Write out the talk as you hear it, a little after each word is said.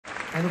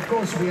And of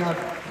course, we are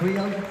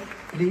thrilled,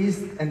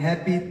 pleased, and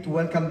happy to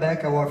welcome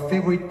back our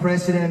favorite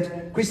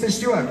president, Kristen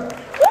Stewart.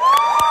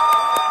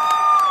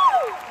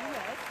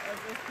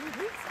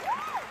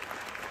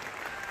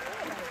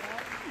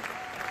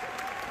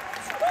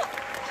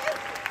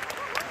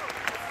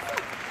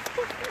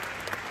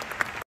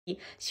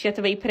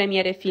 Światowej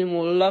premiery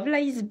filmu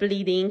Lies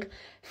Bleeding,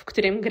 w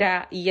którym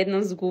gra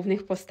jedną z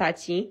głównych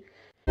postaci.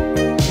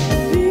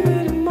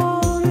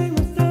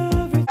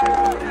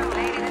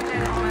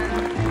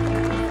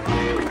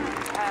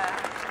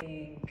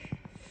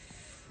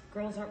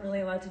 Girls aren't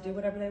really allowed to do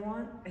whatever they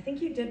want. I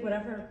think you did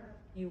whatever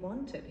you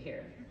wanted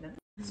here. No?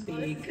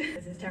 Speak.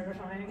 This is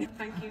terrifying.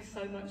 Thank you so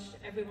much,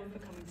 everyone, for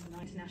coming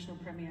tonight. International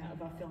premiere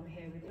of our film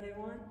here with They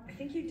want. I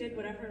think you did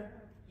whatever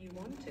you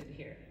wanted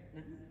here.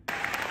 No?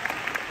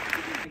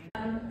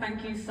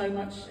 Thank you so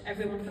much,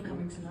 everyone, for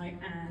coming tonight,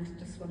 and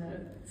just want to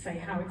say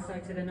how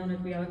excited and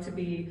honoured we are to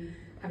be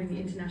having the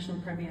international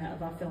premiere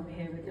of our film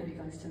here with all you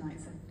guys tonight.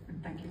 So,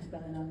 and thank you to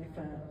Berlinale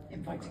for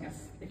inviting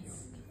us.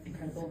 It's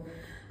incredible.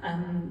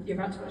 You're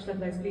about to watch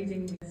Lies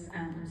Bleeding,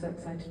 and I'm so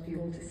excited for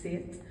you all to see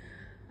it.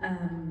 Do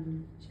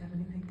you have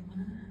anything you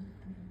want to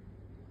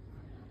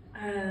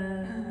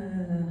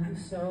add? I'm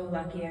so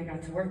lucky I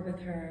got to work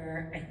with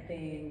her. I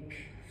think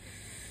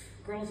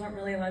girls aren't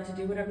really allowed to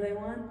do whatever they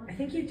want. I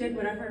think you did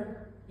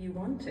whatever you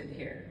wanted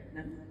here.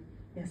 No?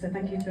 Yeah, so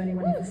thank you to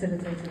anyone who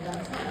facilitated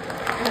that.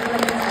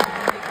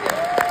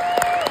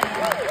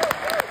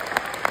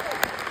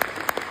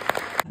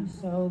 I'm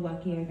so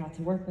lucky I got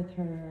to work with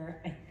her.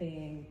 I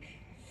think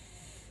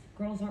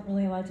girls aren't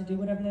really allowed to do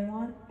whatever they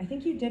want. I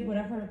think you did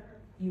whatever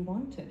you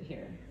wanted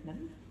here. No?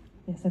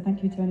 Yeah, so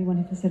thank you to anyone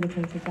who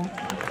facilitated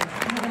that.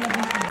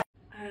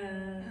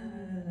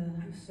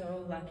 I'm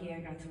so lucky I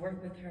got to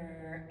work with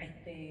her. I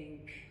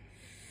think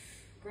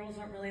girls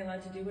aren't really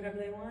allowed to do whatever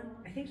they want.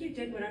 I think you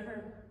did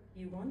whatever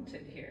you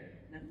wanted here.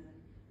 No?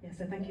 Yeah,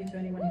 so thank you to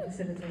anyone who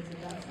facilitated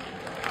that.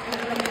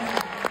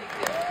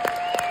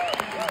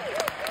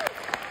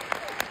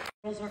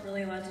 Girls aren't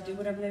really allowed to do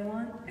whatever they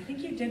want. I think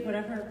you did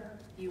whatever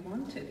you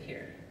wanted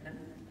here. No?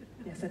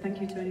 Yeah, so thank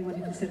you to anyone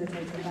who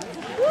facilitated that.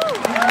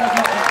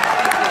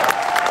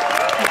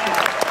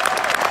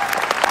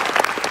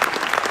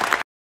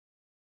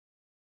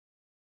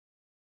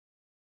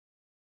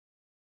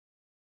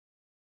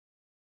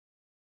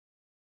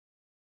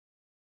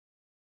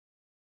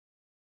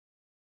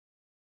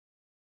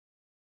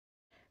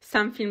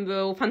 Sam film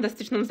był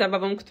fantastyczną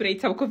zabawą, której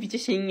całkowicie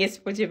się nie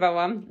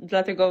spodziewałam,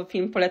 dlatego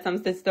film polecam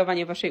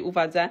zdecydowanie waszej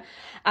uwadze.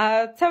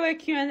 A całe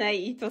Q&A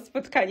i to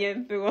spotkanie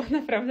było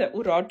naprawdę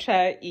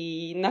urocze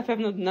i na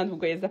pewno na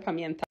długo je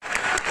zapamiętam.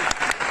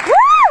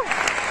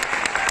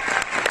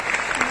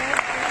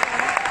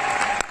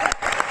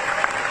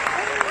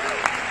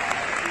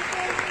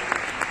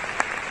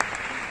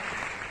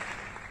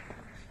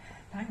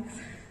 Thanks.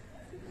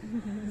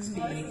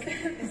 Speak.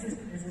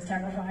 This is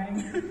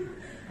terrifying.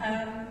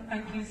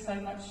 Thank you so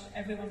much,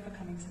 everyone, for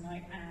coming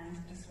tonight, and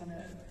just want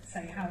to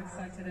say how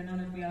excited and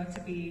honoured we are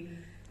to be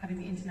having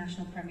the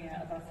international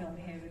premiere of our film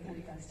here with all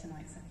you guys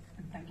tonight. So,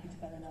 and thank you to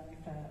Berlinale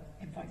for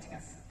inviting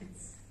us.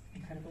 It's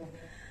incredible.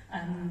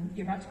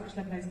 You're about to watch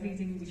Lies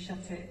Bleeding. We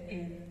shot it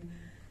in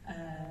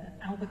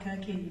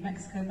Albuquerque in New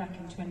Mexico back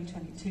in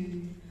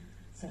 2022.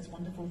 So it's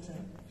wonderful to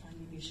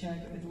finally be sharing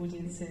it with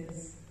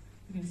audiences.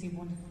 We're going to see a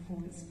wonderful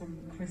performance from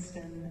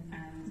Kristen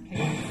and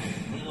Kate.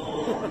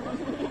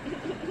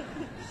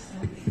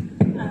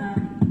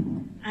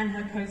 And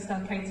her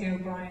co-star Katie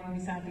O'Brien, who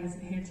sadly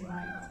isn't here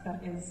tonight,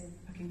 but is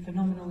looking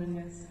phenomenal in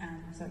this,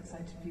 and I'm so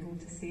excited for you all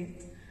to see it.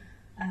 Do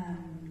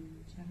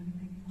you have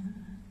anything you want to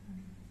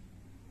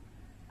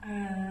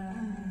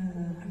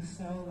add? I'm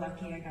so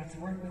lucky I got to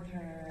work with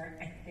her.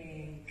 I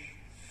think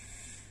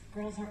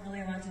girls aren't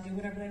really allowed to do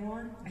whatever they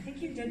want. I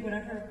think you did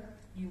whatever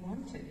you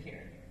wanted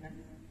here. No?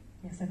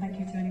 Yeah, so thank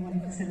you to anyone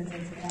who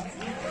facilitated that.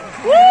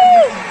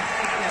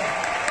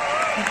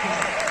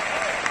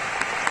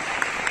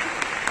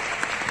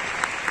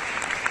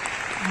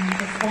 And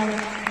before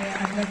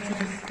I'd like to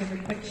just give a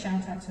quick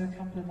shout out to a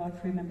couple of our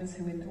crew members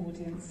who are in the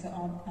audience. So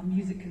our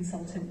music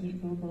consultant,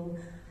 Yves Bubel,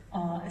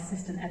 our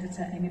assistant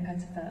editor, Amy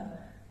Pettifer,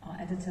 our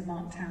editor,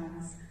 Mark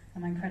Towns,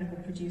 and my incredible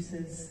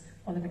producers,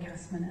 Oliver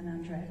Cassman and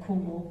Andrea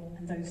Cornwall,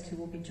 and those two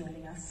will be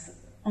joining us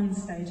on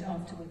stage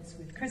afterwards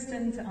with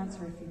Kristen to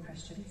answer a few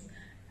questions.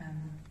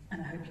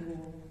 And I hope you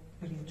all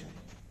really enjoy it.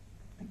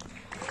 Thank you.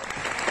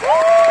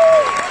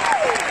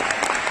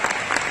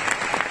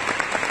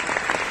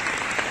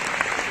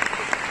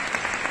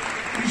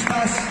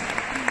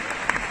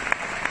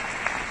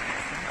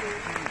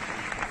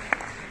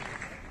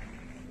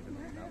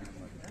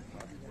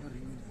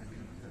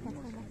 We'll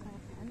be right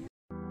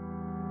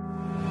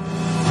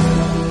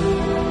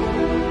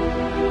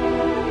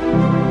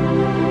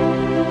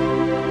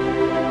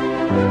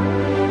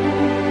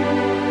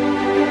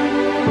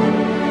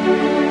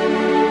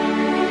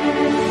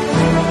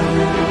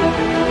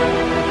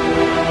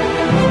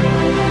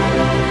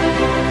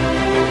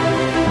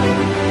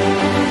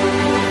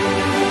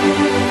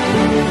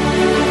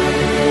back.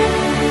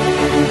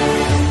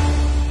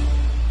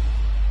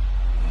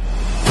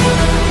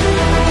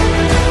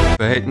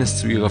 Verhältnis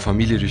zu ihrer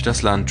Familie durch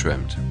das Land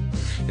trampt.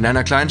 In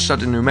einer kleinen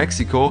Stadt in New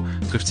Mexico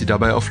trifft sie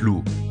dabei auf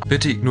Lou.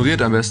 Bitte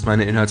ignoriert am besten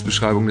meine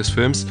Inhaltsbeschreibung des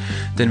Films,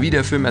 denn wie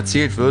der Film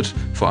erzählt wird,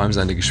 vor allem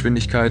seine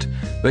Geschwindigkeit,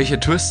 welche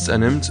Twists er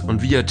nimmt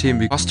und wie er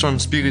Themen wie fast schon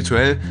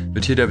spirituell,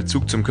 wird hier der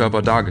Bezug zum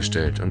Körper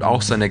dargestellt und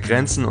auch seine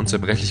Grenzen und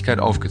Zerbrechlichkeit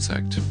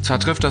aufgezeigt.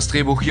 Zwar trifft das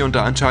Drehbuch hier und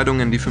da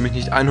Entscheidungen, die für mich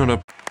nicht 100%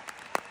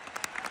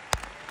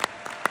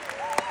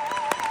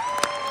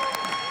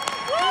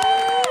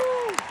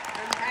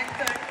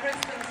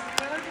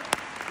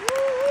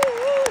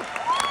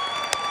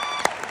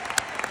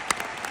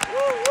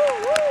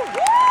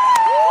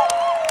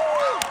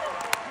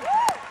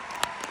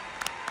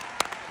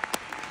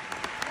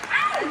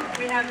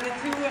 We have the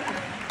two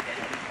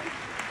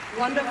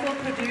wonderful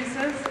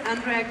producers,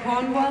 Andrea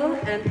Cornwell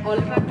and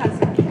Oliver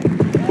Pasek.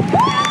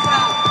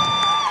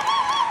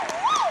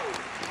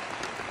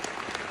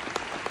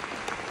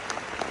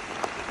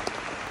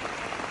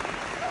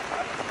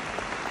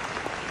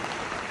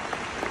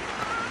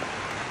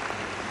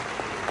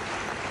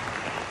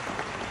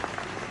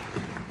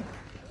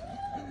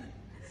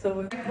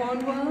 So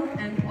Cornwell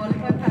and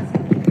Oliver Pasek.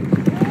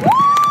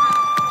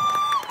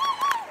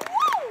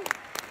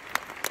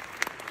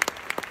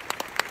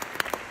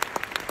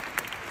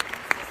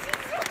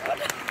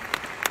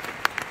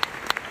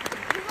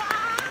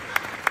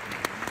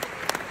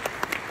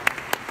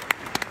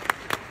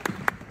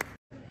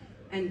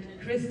 And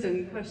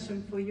Kristen,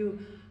 question for you.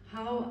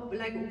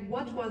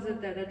 What was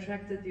it that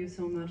attracted you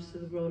so much to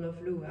the role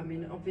of Lou? I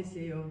mean,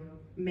 obviously you're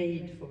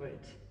made for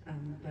it,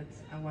 but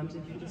I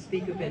wanted you to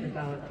speak a bit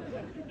about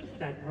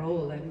that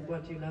role and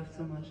what you loved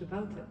so much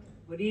about it.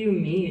 What do you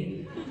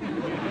mean?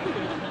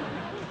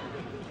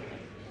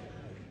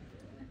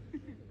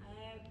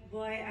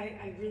 Well,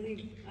 I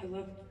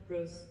loved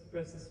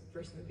Rose's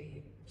first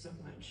movie so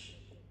much,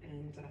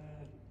 and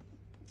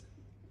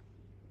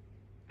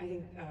I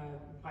think,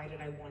 why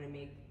did I want to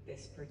make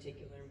this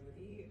particular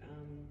movie?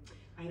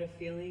 I had a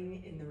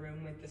feeling in the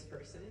room with this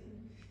person,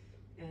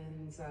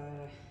 and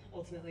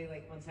ultimately,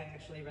 like, once I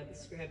actually read the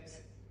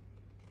script,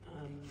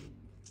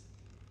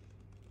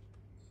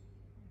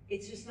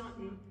 it's just not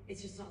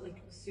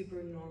like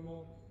super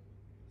normal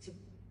to,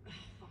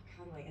 fuck,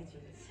 how do I answer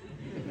this?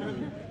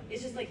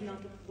 It's just like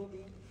not the,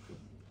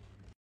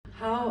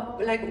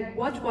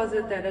 What was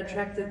it that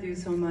attracted you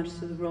so much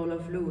to the role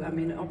of Lou? I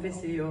mean,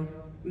 obviously you're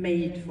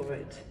made for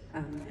it,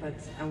 but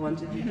I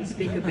wanted you to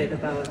speak a bit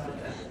about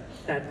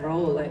that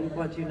role and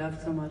what you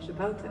loved so much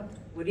about it.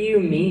 What do you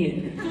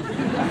mean?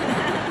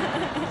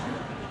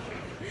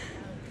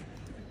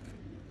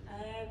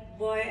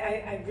 Well,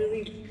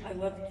 I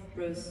loved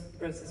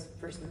Rose's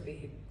first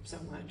movie so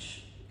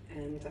much,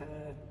 and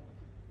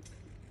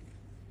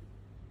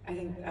I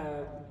think,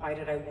 why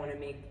did I want to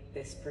make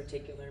this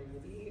particular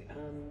movie?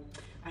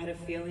 I had a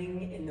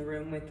feeling in the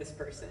room with this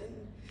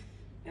person,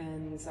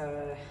 and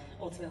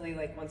ultimately,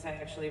 like, once I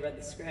actually read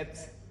the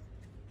script,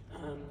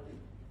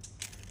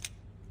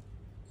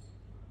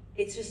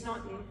 it's just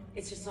not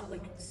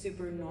like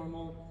super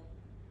normal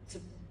to,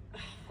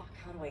 fuck,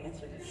 how do I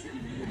answer this?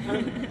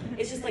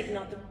 It's just like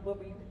not the, what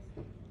were you?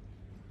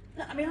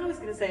 No, I mean, I was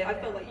going to say, I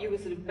felt like you were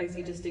sort of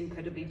basically just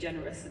incredibly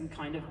generous and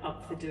kind of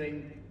up for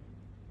doing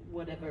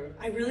whatever.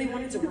 I really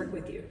wanted to work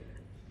with you.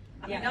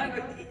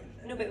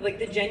 No, but like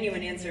the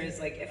genuine answer is,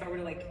 like, if I were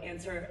to like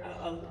answer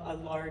a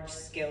large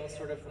scale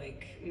sort of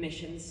like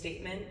mission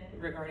statement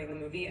regarding the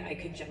movie, I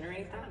could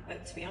generate that.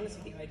 But to be honest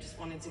with you, I just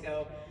wanted to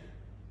go,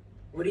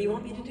 what do you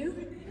want me to do?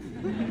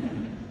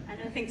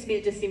 And I think to me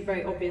it just seemed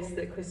very obvious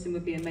that Kristen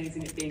would be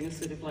amazing at being a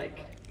sort of like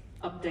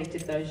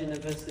updated version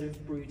of a sort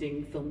of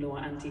brooding film noir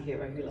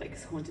anti-hero who like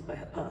is haunted by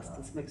her past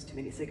and smokes too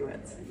many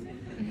cigarettes.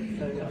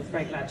 So I was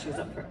very glad she was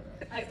up for it.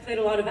 I've played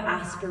a lot of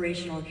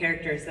aspirational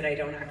characters that I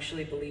don't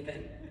actually believe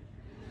in.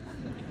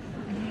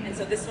 And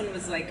so this one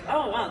was like,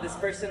 oh wow, this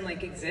person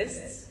like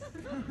exists.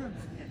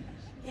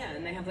 Yeah,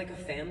 and they have like a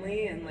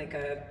family and like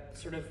a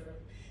sort of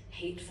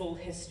hateful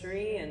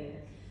history and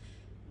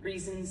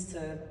reasons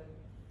to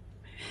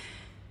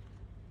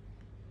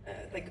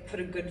like put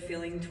a good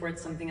feeling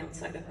towards something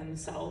outside of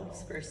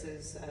themselves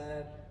versus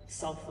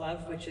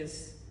self-love, which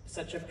is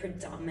such a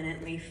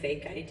predominantly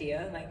fake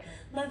idea. Like,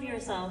 love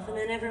yourself and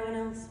then everyone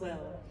else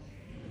will.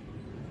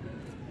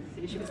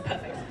 See, she was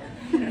perfect.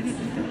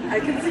 I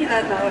can see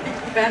that now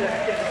better.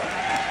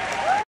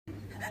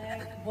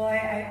 Well,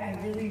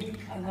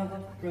 I love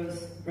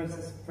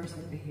Rose's first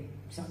movie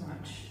so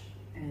much,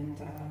 and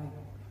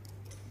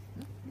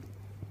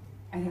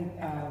I think,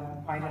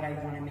 why did I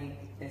want to make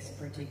this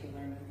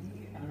particular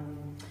movie?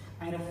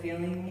 I had a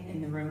feeling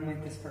in the room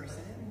with this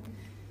person,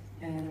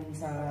 and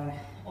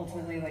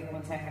ultimately, like,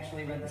 once I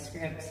actually read the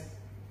script,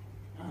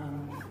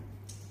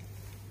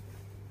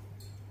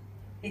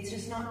 it's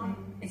just not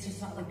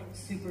like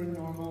super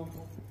normal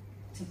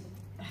to,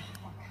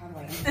 fuck, how do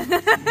I answer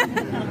this?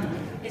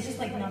 It's just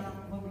like not,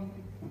 what were you?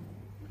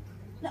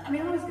 No, I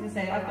mean, I was going to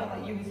say, I felt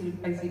like you were sort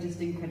of basically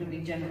just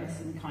incredibly generous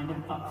and kind of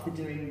up for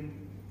doing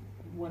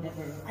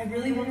whatever. I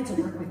really wanted to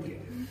work with you.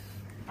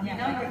 I mean,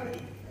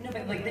 No,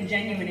 but like the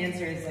genuine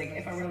answer is like,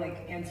 if I were to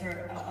like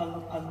answer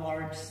a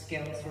large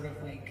scale sort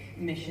of like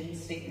mission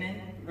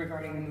statement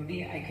regarding the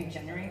movie, I could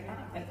generate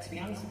that. But to be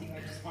honest with you, I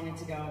just wanted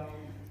to go,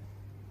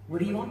 what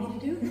do you want me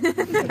to do?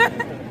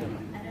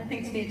 And I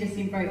think to me it just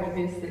seemed very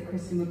obvious that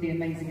Kristen would be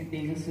amazing at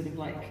being a sort of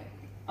like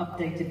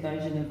updated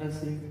version of a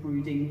sort of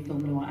brooding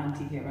film noir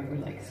anti-hero who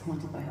like is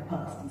haunted by her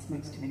past and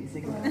smokes too many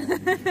cigarettes. So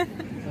I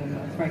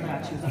was very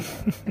glad she was up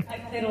there. I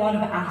played a lot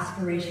of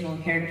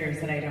aspirational characters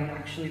that I don't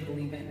actually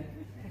believe in.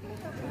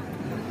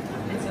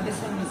 And so this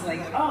one was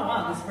like, oh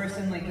wow, this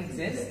person like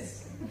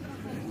exists.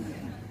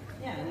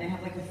 Yeah, and they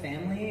have like a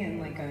family and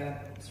like a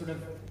sort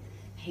of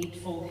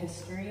hateful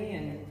history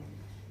and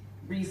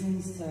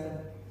reasons to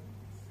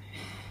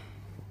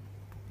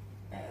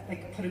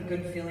like put a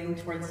good feeling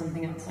towards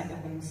something outside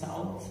of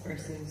themselves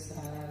versus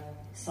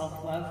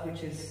self-love,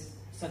 which is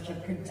such a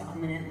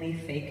predominantly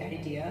fake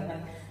idea.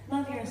 Like,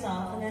 love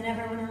yourself and then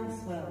everyone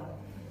else will.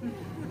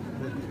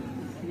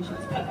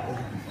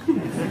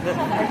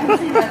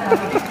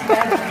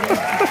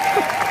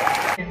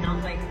 And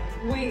I'm like,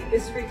 wait,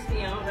 this freaks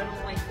me out, I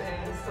don't like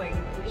this. Like,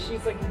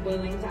 she's like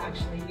willing to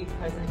actually be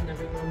present in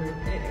every moment.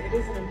 It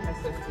is an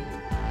impressive feat.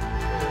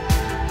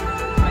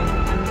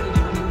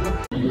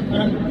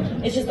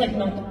 It's just like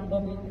not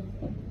what we...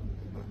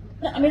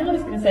 No, I mean, I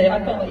was going to say,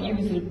 I felt like you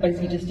were sort of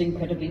basically just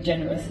incredibly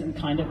generous and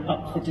kind of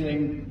up for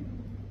doing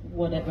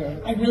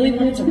whatever. I really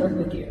wanted to work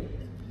with you.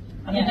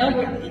 I mean,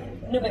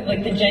 no, but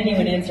like the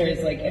genuine answer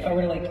is like, if I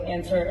were to like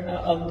answer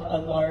a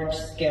large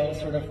scale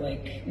sort of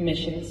like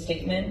mission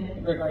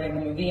statement regarding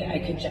the movie, I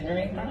could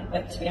generate that.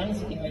 But to be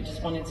honest with you, I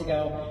just wanted to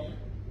go,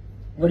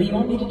 what do you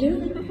want me to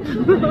do?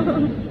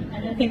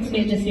 And I think to me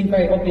it just seemed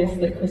very obvious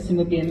that Kristen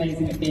would be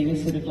amazing at being a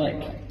sort of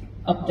like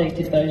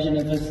updated version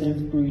of a sort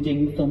of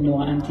brooding film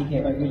noir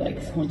anti-hero who like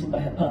is haunted by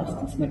her past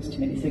and smokes too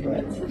many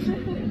cigarettes. So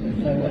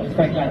I was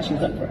very glad she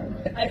was up for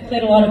it. I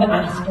played a lot of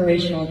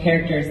aspirational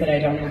characters that I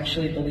don't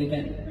actually believe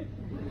in.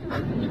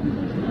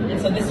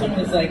 And so this one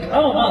was like,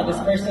 oh wow, this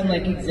person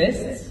like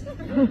exists.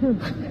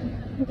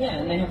 Yeah,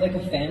 and they have like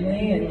a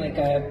family and like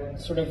a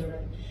sort of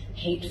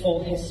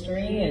hateful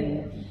history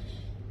and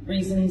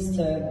reasons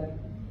to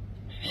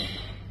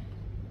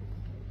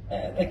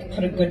like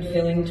put a good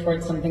feeling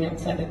towards something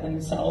outside of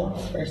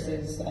themselves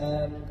versus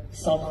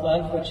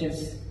self-love, which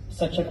is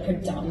such a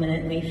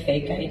predominantly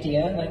fake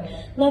idea. Like,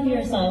 love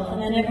yourself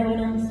and then everyone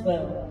else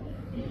will.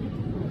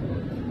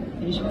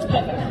 You should perfect.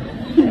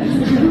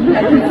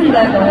 I didn't see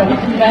that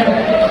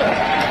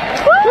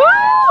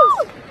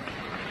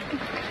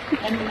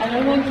and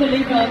I want to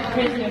leave out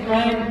Tracy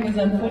O'Brien because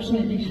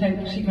unfortunately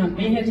she can't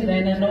be here today,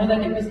 and I know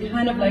that it was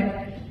kind of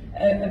like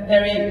a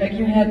very, like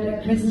you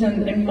had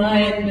Kristen in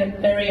mind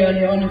very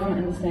early on, if I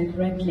understand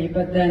correctly,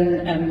 but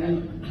then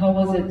how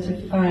was it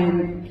to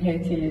find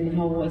Katie and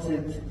how was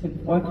it to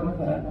work with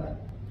her?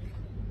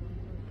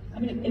 I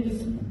mean, it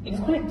was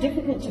quite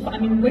difficult to find. I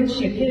mean, when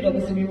she appeared,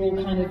 obviously we were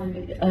all kind of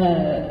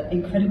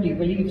incredibly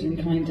relieved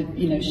and kind of,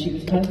 you know, she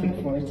was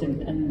perfect for it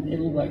and it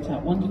all worked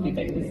out wonderfully,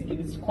 but it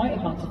was quite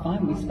hard to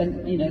find. We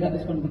spent, you know, that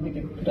was one of the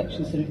bigger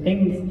production sort of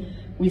things.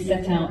 We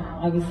set out,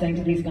 I was saying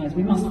to these guys,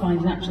 we must find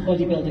an actual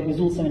bodybuilder who's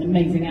also an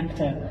amazing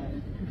actor.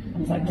 I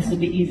was like, this will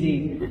be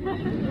easy.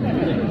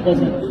 It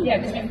wasn't. Yeah,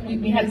 because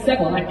we had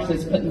several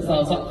actors put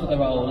themselves up for the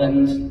role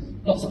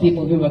and lots of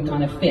people who were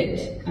kind of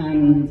fit,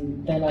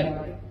 and they're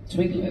like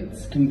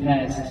twiglets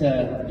compared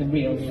to the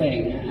real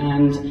thing.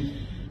 And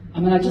I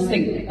mean, I just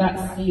think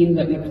that scene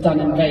that we've done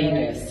in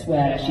Vegas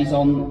where she's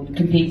on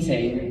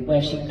competing,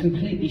 where she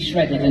completely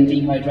shredded and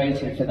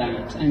dehydrated for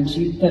that, and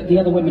the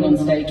other women on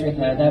stage with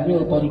her, they're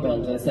real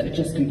bodybuilders that had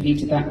just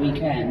competed that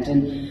weekend,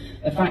 and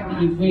the fact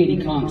that you really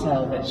can't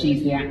tell that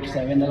she's the actor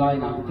in the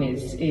lineup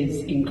is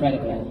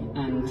incredible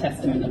and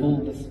testament of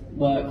all this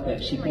work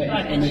that she put in.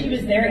 And she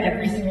was there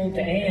every single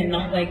day and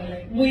not like,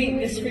 wait,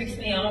 this freaks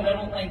me out, I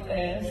don't like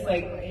this.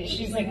 Like,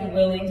 she's like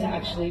willing to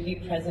actually be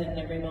present in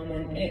every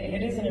moment.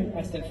 It is an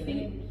impressive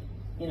feat,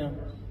 you know.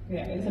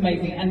 Yeah, it's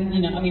amazing. And,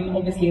 you know, I mean,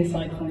 obviously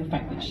aside from the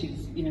fact that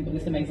she's, you know, got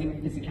this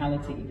amazing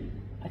physicality,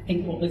 I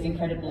think what was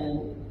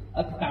incredible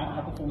about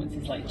her performance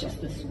is like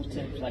just the sort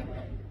of like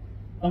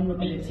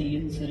vulnerability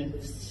and sort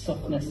of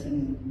softness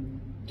and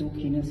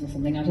dorkiness or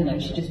something. I don't know,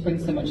 she just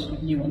brings so much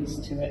nuance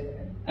to it.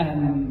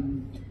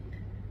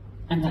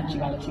 And that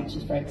duality is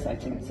just very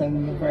exciting. So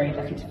we're very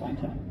lucky to find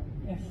her.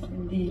 Yes,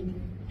 indeed.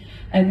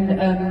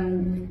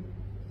 And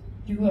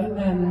you,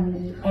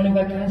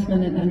 Oliver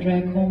Kazman and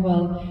Andrea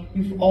Cornwell,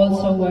 you've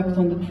also worked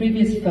on the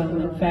previous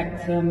film. In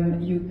fact,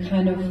 you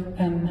kind of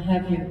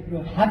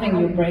you're having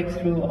your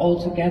breakthrough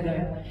all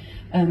together.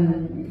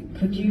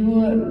 Could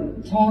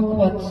you talk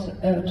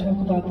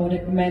about what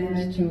it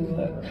meant to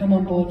come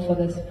on board for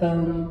this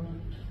film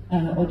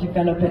or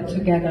develop it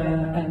together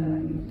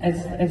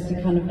as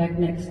the kind of like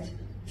next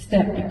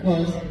step?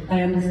 Because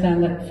I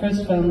understand that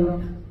first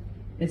film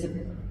is a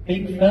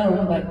big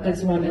film, but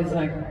this one is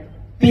like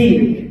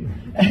big.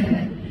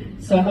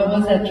 So how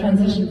was that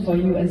transition for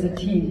you as a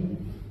team?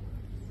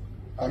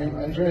 I mean,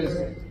 Andrea's,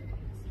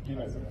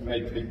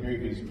 made big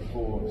movies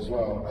before as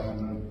well.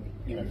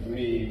 For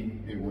me,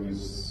 it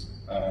was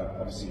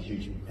obviously a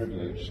huge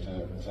privilege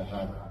to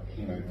have,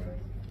 you know,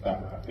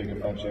 that bigger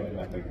budget and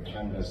that bigger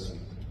canvas,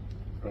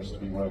 for us to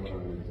be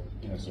working with,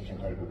 you know, such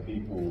incredible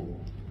people.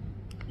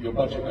 Your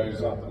budget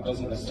goes up. It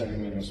doesn't necessarily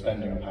mean your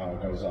spending power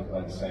goes up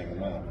by the same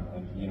amount.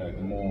 And, you know,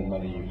 the more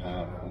money you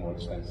have, the more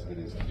expensive it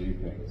is to do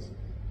things.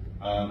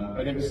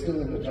 But it was still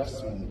an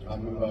adjustment. I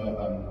remember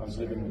I was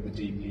living with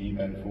the DP,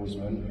 Ben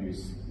Forsman,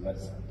 who's,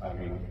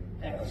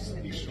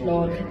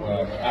 extraordinary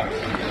work,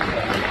 absolutely.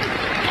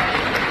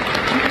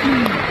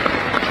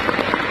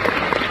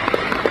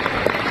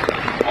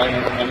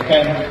 And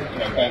Ben, you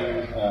know,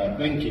 Ben,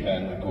 Blinky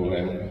Ben, we call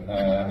him,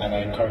 and I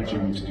encourage you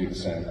all to do the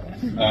same.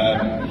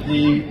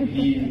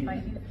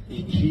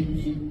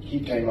 He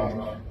came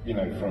up, you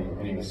know, from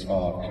being a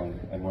spark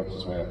and worked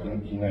his way up.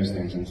 He knows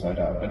things inside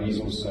out, but he's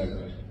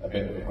also a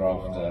bit of a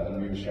grafter,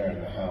 and we were sharing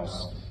a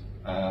house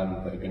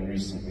that had been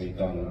recently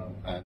done.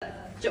 And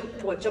Jump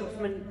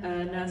from a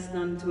nurse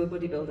nun to a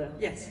bodybuilder?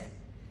 Yes.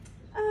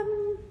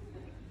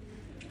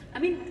 I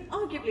mean,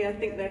 arguably, I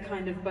think they're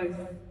kind of both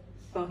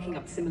barking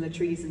up similar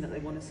trees in that they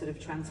want to sort of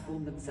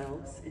transform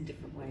themselves in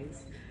different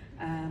ways.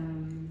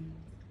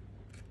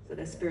 So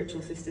they're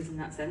spiritual sisters in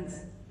that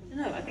sense.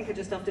 No, I think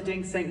just after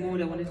doing St.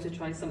 Maud, I wanted to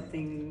try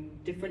something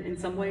different in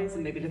some ways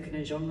and maybe look in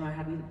a genre I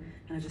hadn't,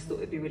 and I just thought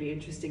it'd be really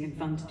interesting and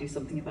fun to do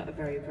something about a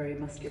very, very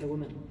muscular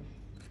woman.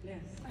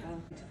 Yes,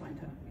 to find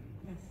her.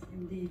 Yes,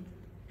 indeed.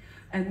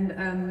 And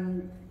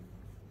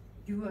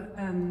you,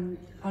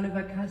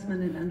 Oliver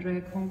Kazman and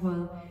Andrea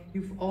Cornwell,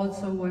 you've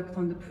also worked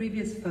on the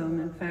previous film.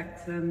 In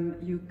fact,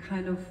 you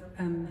kind of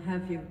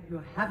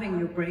you're having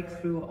your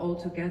breakthrough all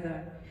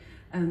together.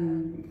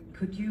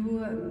 Could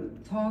you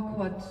talk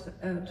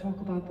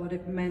about what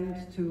it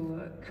meant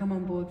to come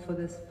on board for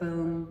this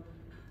film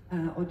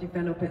or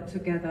develop it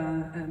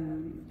together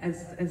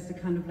as the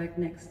kind of like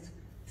next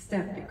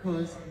step?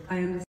 Because I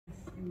understand,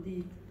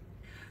 indeed.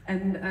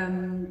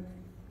 And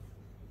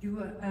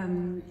you,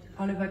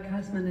 Oliver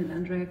Kazman and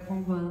Andrea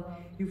Cornwell,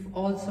 you've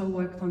also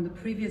worked on the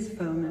previous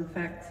film. In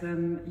fact,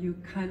 you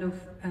kind of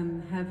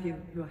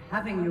you're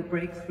having your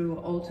breakthrough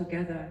all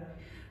together.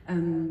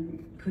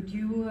 Could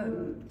you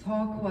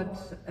talk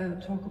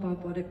about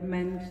what it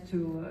meant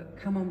to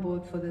come on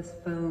board for this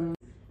film?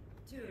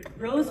 Dude,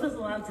 Rose was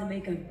allowed to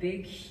make a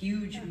big,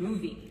 huge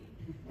movie.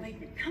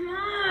 Like, come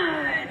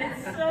on!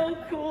 It's so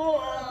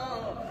cool!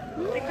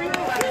 Like, think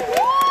about it.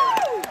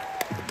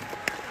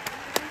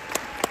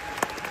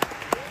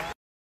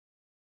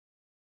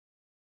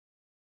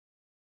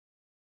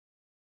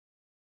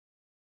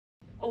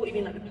 Oh, you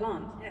mean like the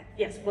plant? Yeah.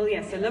 Yes, well,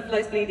 yes, so Love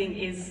Lies Bleeding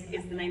is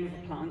the name of a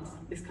plant,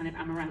 this kind of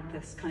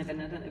amaranthus kind of, and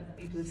I don't know if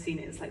people have seen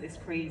it, it's like this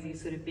crazy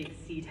sort of big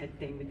seed head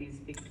thing with these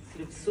big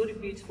sort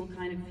of beautiful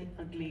kind of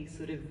ugly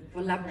sort of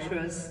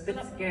voluptuous, bit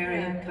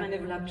scary, kind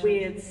of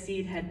weird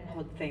seed head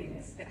pod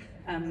things. Yeah.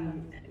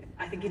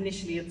 I think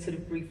initially it sort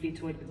of briefly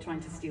toyed with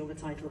trying to steal the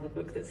title of a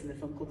book that's in the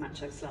film called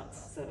Macho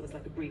Sluts, so it was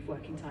like a brief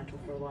working title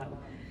for a while,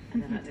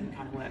 and then that didn't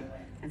kind of work.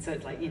 And so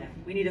it's like, you know,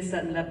 we need a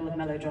certain level of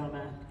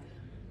melodrama.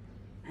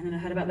 And then I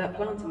heard about that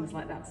plant and was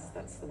like, that's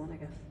the one, I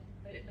guess.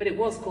 But it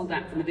was called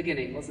that from the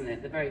beginning, wasn't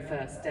it? The very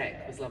first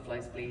deck was Love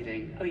Lies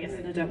Bleeding. Oh yes,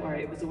 no, don't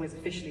worry, it was always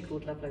officially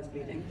called Love Lies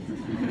Bleeding.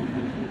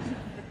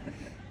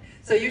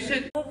 So you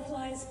should... Love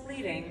Lies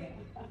Bleeding.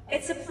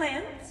 It's a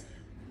plant.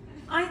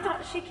 I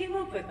thought she came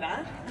up with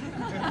that.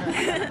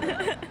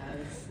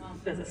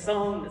 There's a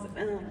song, there's a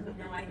film.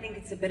 No, I think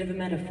it's a bit of a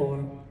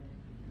metaphor.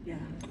 Yeah,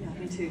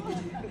 me too.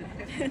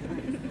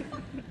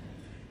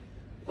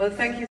 Well,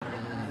 thank you.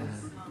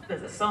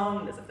 There's a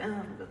song, there's a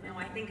film. No,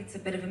 I think it's a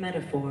bit of a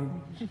metaphor.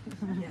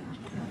 Yeah,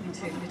 me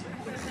too.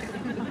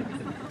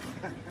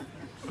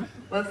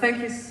 Well,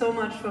 thank you so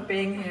much for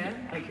being here.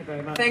 Thank you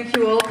very much. Thank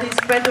you all. Please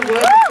spread the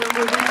word.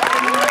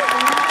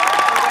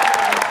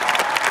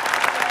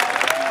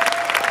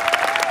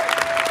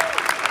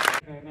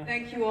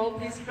 Thank you all.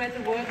 Please spread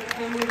the word of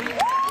the movie.